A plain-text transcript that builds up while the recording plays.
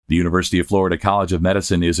The University of Florida College of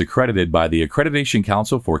Medicine is accredited by the Accreditation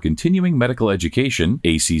Council for Continuing Medical Education,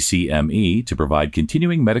 ACCME, to provide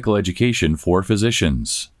continuing medical education for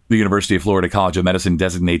physicians. The University of Florida College of Medicine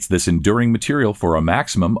designates this enduring material for a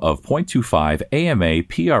maximum of 0.25 AMA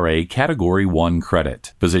PRA Category 1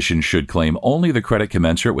 credit. Physicians should claim only the credit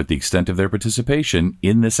commensurate with the extent of their participation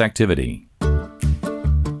in this activity.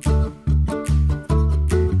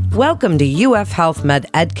 Welcome to UF Health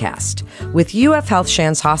Med Edcast with UF Health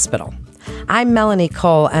Shands Hospital. I'm Melanie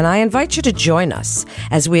Cole, and I invite you to join us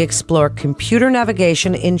as we explore computer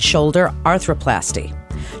navigation in shoulder arthroplasty.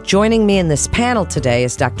 Joining me in this panel today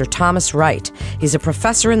is Dr. Thomas Wright. He's a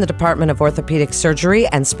professor in the Department of Orthopedic Surgery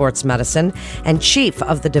and Sports Medicine and chief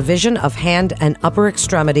of the Division of Hand and Upper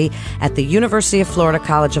Extremity at the University of Florida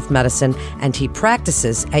College of Medicine, and he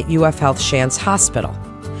practices at UF Health Shands Hospital.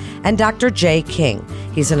 And Dr. Jay King.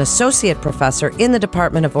 He's an associate professor in the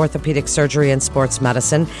Department of Orthopedic Surgery and Sports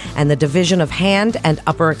Medicine and the Division of Hand and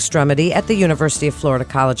Upper Extremity at the University of Florida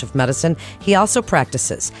College of Medicine. He also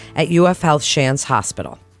practices at UF Health Shands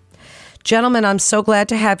Hospital. Gentlemen, I'm so glad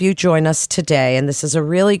to have you join us today, and this is a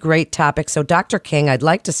really great topic. So, Dr. King, I'd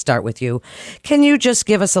like to start with you. Can you just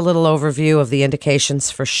give us a little overview of the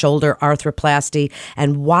indications for shoulder arthroplasty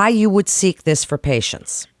and why you would seek this for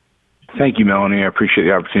patients? Thank you, Melanie. I appreciate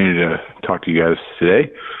the opportunity to talk to you guys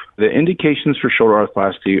today. The indications for shoulder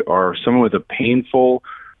arthroplasty are someone with a painful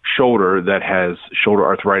shoulder that has shoulder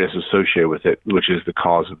arthritis associated with it, which is the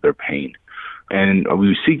cause of their pain. And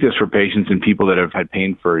we seek this for patients and people that have had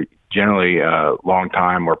pain for generally a long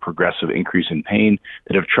time or progressive increase in pain,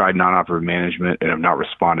 that have tried non-operative management and have not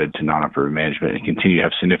responded to non-operative management and continue to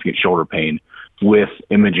have significant shoulder pain with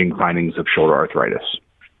imaging findings of shoulder arthritis.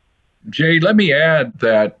 Jay, let me add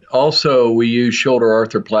that also we use shoulder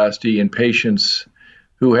arthroplasty in patients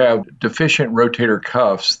who have deficient rotator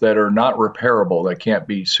cuffs that are not repairable, that can't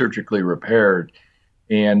be surgically repaired.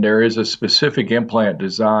 And there is a specific implant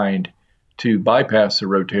designed to bypass the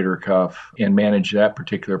rotator cuff and manage that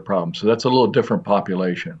particular problem. So that's a little different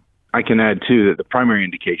population. I can add, too, that the primary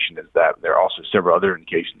indication is that there are also several other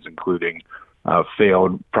indications, including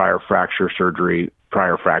failed prior fracture surgery,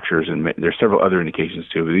 prior fractures, and there's several other indications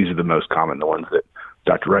too, but these are the most common, the ones that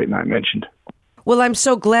Dr. Wright and I mentioned. Well, I'm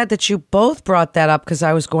so glad that you both brought that up, because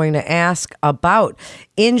I was going to ask about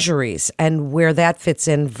injuries and where that fits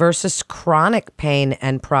in versus chronic pain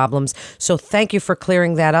and problems. So thank you for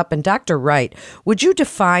clearing that up. And Dr. Wright, would you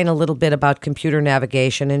define a little bit about computer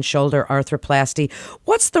navigation in shoulder arthroplasty?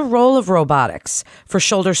 What's the role of robotics for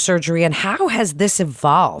shoulder surgery, and how has this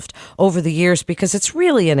evolved over the years? Because it's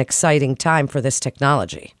really an exciting time for this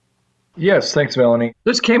technology. Yes, thanks, Melanie.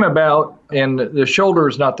 This came about, and the shoulder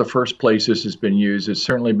is not the first place this has been used. It's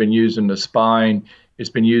certainly been used in the spine, it's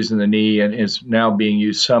been used in the knee, and it's now being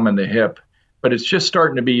used some in the hip. But it's just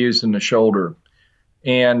starting to be used in the shoulder.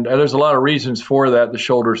 And there's a lot of reasons for that. The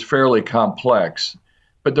shoulder is fairly complex.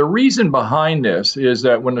 But the reason behind this is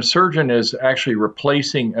that when the surgeon is actually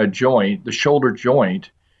replacing a joint, the shoulder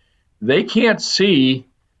joint, they can't see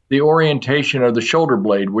the orientation of the shoulder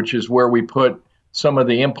blade, which is where we put some of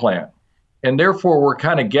the implant. And therefore, we're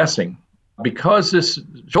kind of guessing. Because this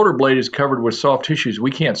shoulder blade is covered with soft tissues, we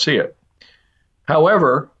can't see it.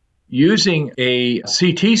 However, using a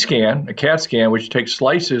CT scan, a CAT scan, which takes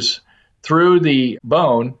slices through the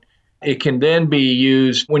bone, it can then be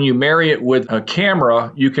used. When you marry it with a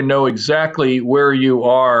camera, you can know exactly where you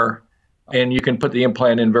are, and you can put the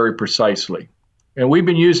implant in very precisely. And we've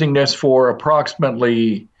been using this for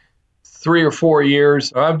approximately 3 or 4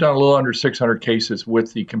 years. I've done a little under 600 cases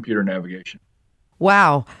with the computer navigation.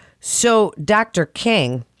 Wow. So, Dr.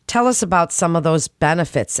 King, tell us about some of those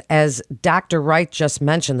benefits. As Dr. Wright just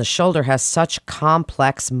mentioned, the shoulder has such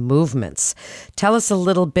complex movements. Tell us a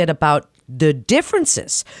little bit about the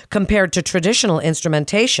differences compared to traditional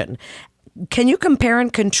instrumentation. Can you compare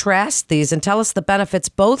and contrast these and tell us the benefits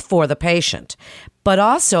both for the patient, but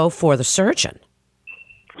also for the surgeon?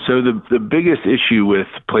 So the biggest issue with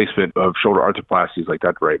placement of shoulder arthroplasties, like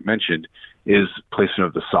Dr. Wright mentioned, is placement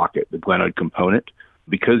of the socket, the glenoid component.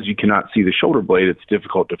 Because you cannot see the shoulder blade, it's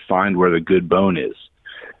difficult to find where the good bone is.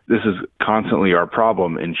 This is constantly our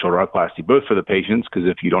problem in shoulder arthroplasty, both for the patients, because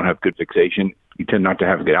if you don't have good fixation, you tend not to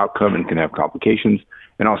have a good outcome and can have complications,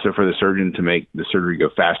 and also for the surgeon to make the surgery go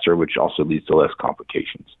faster, which also leads to less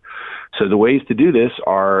complications. So the ways to do this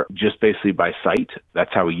are just basically by sight.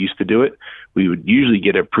 That's how we used to do it. We would usually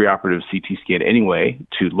get a preoperative CT scan anyway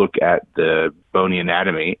to look at the bony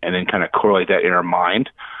anatomy and then kind of correlate that in our mind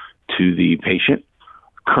to the patient.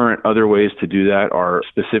 Current other ways to do that are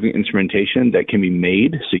specific instrumentation that can be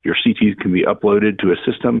made. So your CTs can be uploaded to a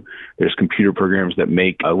system. There's computer programs that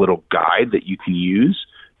make a little guide that you can use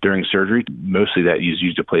during surgery. Mostly that is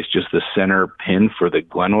used to place just the center pin for the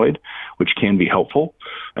glenoid, which can be helpful.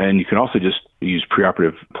 And you can also just use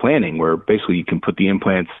preoperative planning, where basically you can put the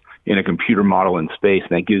implants in a computer model in space,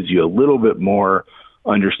 and that gives you a little bit more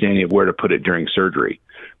understanding of where to put it during surgery.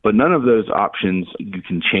 But none of those options you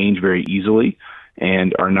can change very easily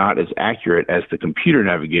and are not as accurate as the computer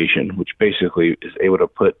navigation, which basically is able to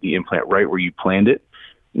put the implant right where you planned it,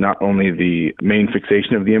 not only the main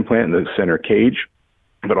fixation of the implant in the center cage,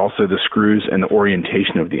 but also the screws and the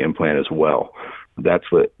orientation of the implant as well.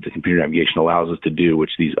 That's what the computer navigation allows us to do,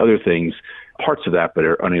 which these other things, parts of that, but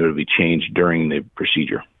are unable to be changed during the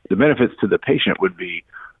procedure. The benefits to the patient would be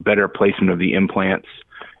better placement of the implants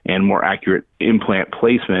and more accurate implant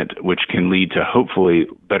placement, which can lead to hopefully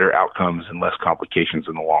better outcomes and less complications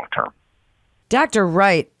in the long term. Dr.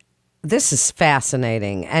 Wright, this is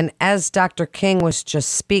fascinating. And as Dr. King was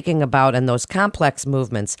just speaking about in those complex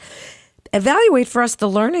movements, evaluate for us the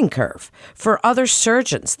learning curve for other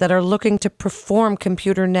surgeons that are looking to perform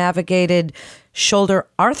computer-navigated shoulder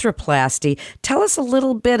arthroplasty. Tell us a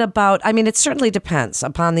little bit about, it certainly depends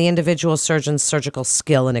upon the individual surgeon's surgical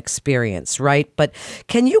skill and experience, right? But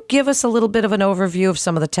can you give us a little bit of an overview of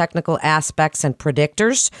some of the technical aspects and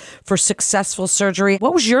predictors for successful surgery?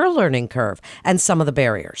 What was your learning curve and some of the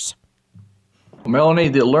barriers? Melanie,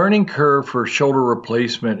 the learning curve for shoulder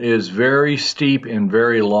replacement is very steep and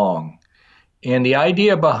very long. And the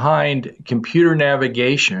idea behind computer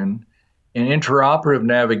navigation and intraoperative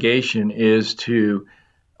navigation is to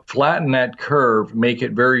flatten that curve, make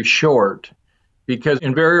it very short, because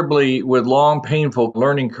invariably with long, painful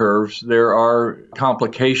learning curves, there are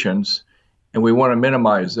complications, and we want to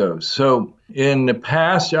minimize those. So in the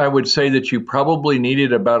past, I would say that you probably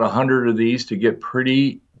needed about 100 of these to get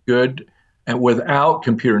pretty good and without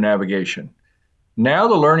computer navigation. Now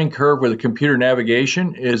the learning curve with the computer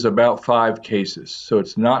navigation is about 5 cases, so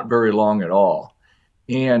it's not very long at all.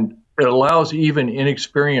 And it allows even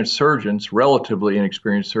inexperienced surgeons, relatively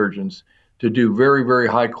inexperienced surgeons, to do very, very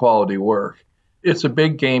high quality work. It's a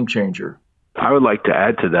big game changer. I would like to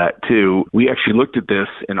add to that, too. We actually looked at this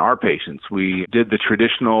in our patients. We did the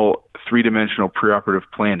traditional 3-dimensional preoperative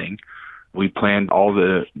planning. We planned all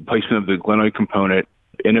the placement of the glenoid component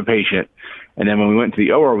in a patient. And then when we went to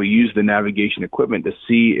the OR, we used the navigation equipment to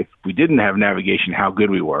see if we didn't have navigation, how good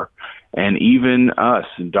we were. And even us,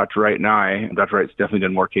 and Dr. Wright and I, and Dr. Wright's definitely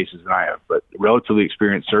done more cases than I have, but relatively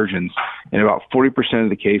experienced surgeons, in about 40% of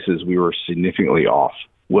the cases, we were significantly off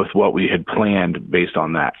with what we had planned based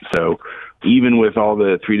on that. So even with all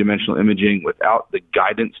the 3-dimensional imaging, without the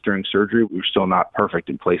guidance during surgery, we were still not perfect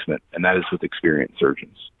in placement, and that is with experienced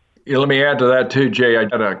surgeons. Yeah, let me add to that too, Jay. I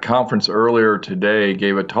had a conference earlier today,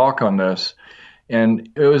 gave a talk on this, and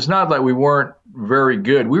it was not that we weren't very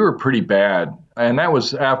good. We were pretty bad. And that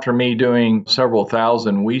was after me doing several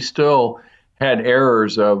thousand. We still had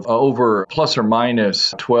errors of over plus or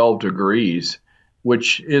minus 12 degrees,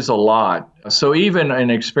 which is a lot. So even in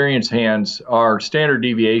experienced hands, our standard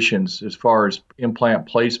deviations as far as implant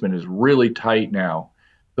placement is really tight now.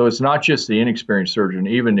 So it's not just the inexperienced surgeon,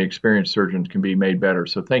 even the experienced surgeon can be made better.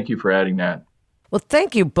 So thank you for adding that. Well,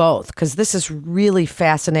 thank you both, because this is really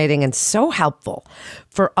fascinating and so helpful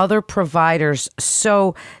for other providers.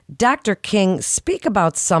 So, Dr. King, speak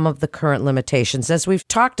about some of the current limitations as we've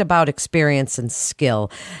talked about experience and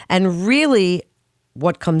skill, and really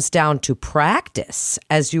what comes down to practice,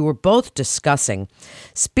 as you were both discussing.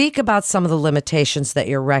 Speak about some of the limitations that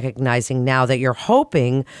you're recognizing now that you're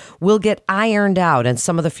hoping will get ironed out, and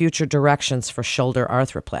some of the future directions for shoulder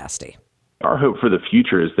arthroplasty. Our hope for the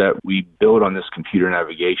future is that we build on this computer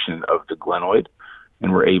navigation of the glenoid,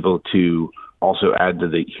 and we're able to also add to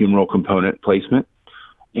the humeral component placement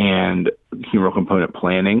and humeral component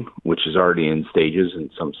planning, which is already in stages in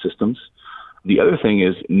some systems. The other thing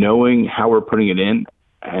is knowing how we're putting it in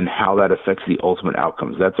and how that affects the ultimate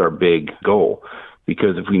outcomes. That's our big goal.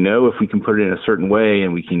 Because if we know if we can put it in a certain way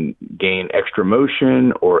and we can gain extra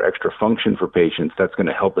motion or extra function for patients, that's going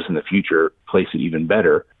to help us in the future place it even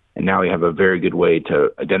better. And now we have a very good way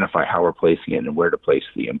to identify how we're placing it and where to place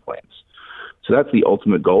the implants. So that's the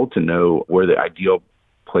ultimate goal, to know where the ideal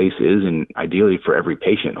place is, and ideally for every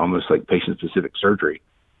patient, almost like patient-specific surgery.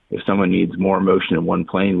 If someone needs more motion in one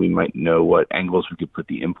plane, we might know what angles we could put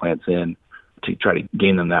the implants in to try to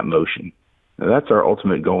gain them that motion. Now, that's our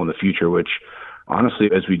ultimate goal in the future, which honestly,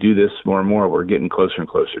 as we do this more and more, we're getting closer and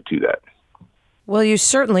closer to that. Well, you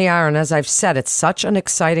certainly are. And as I've said, it's such an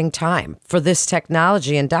exciting time for this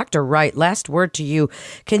technology. And Dr. Wright, last word to you.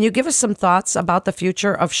 Can you give us some thoughts about the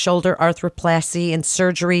future of shoulder arthroplasty and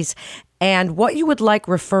surgeries, and what you would like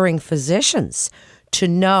referring physicians to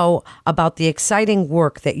know about the exciting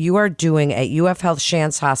work that you are doing at UF Health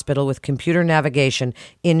Shands Hospital with computer navigation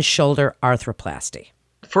in shoulder arthroplasty.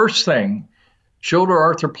 First thing, shoulder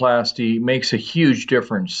arthroplasty makes a huge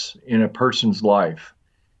difference in a person's life.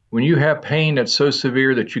 When you have pain that's so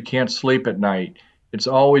severe that you can't sleep at night, it's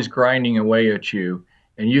always grinding away at you,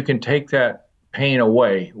 and you can take that pain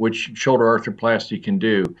away, which shoulder arthroplasty can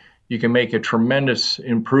do. You can make a tremendous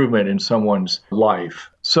improvement in someone's life.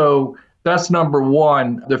 So that's number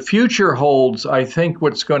one. The future holds, I think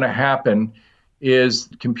what's going to happen is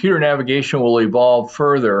computer navigation will evolve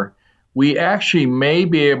further. We actually may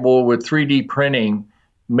be able, with 3D printing,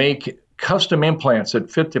 make custom implants that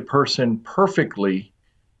fit the person perfectly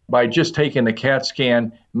by just taking the CAT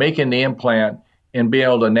scan, making the implant, and being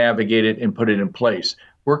able to navigate it and put it in place.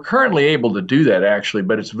 We're currently able to do that, actually,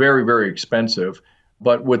 but it's very, very expensive.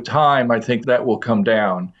 But with time, I think that will come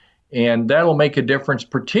down. And that'll make a difference,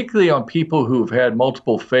 particularly on people who've had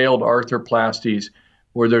multiple failed arthroplasties,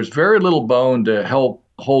 where there's very little bone to help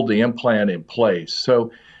hold the implant in place.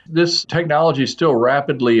 So this technology is still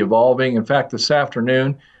rapidly evolving. In fact, this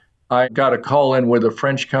afternoon, I got a call in with a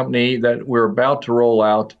French company that we're about to roll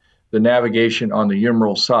out the navigation on the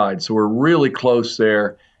humeral side. So we're really close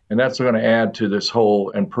there, and that's going to add to this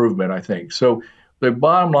whole improvement, I think. So the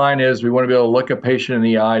bottom line is we want to be able to look a patient in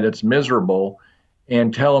the eye that's miserable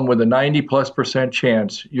and tell them with a 90+%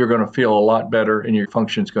 chance you're going to feel a lot better and your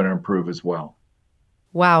function's going to improve as well.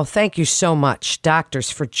 Wow, thank you so much,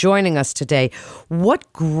 doctors, for joining us today.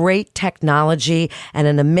 What great technology and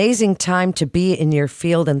an amazing time to be in your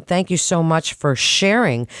field. And thank you so much for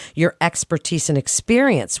sharing your expertise and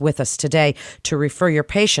experience with us today. To refer your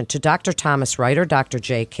patient to Dr. Thomas Wright or Dr.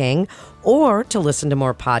 Jay King, or to listen to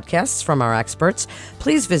more podcasts from our experts,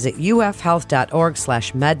 please visit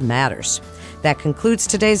ufhealth.org/medmatters. That concludes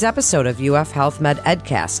today's episode of UF Health Med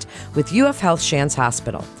Edcast with UF Health Shands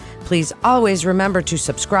Hospital. Please always remember to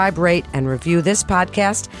subscribe, rate, and review this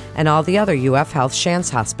podcast and all the other UF Health Shands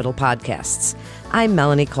Hospital podcasts. I'm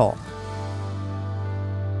Melanie Cole.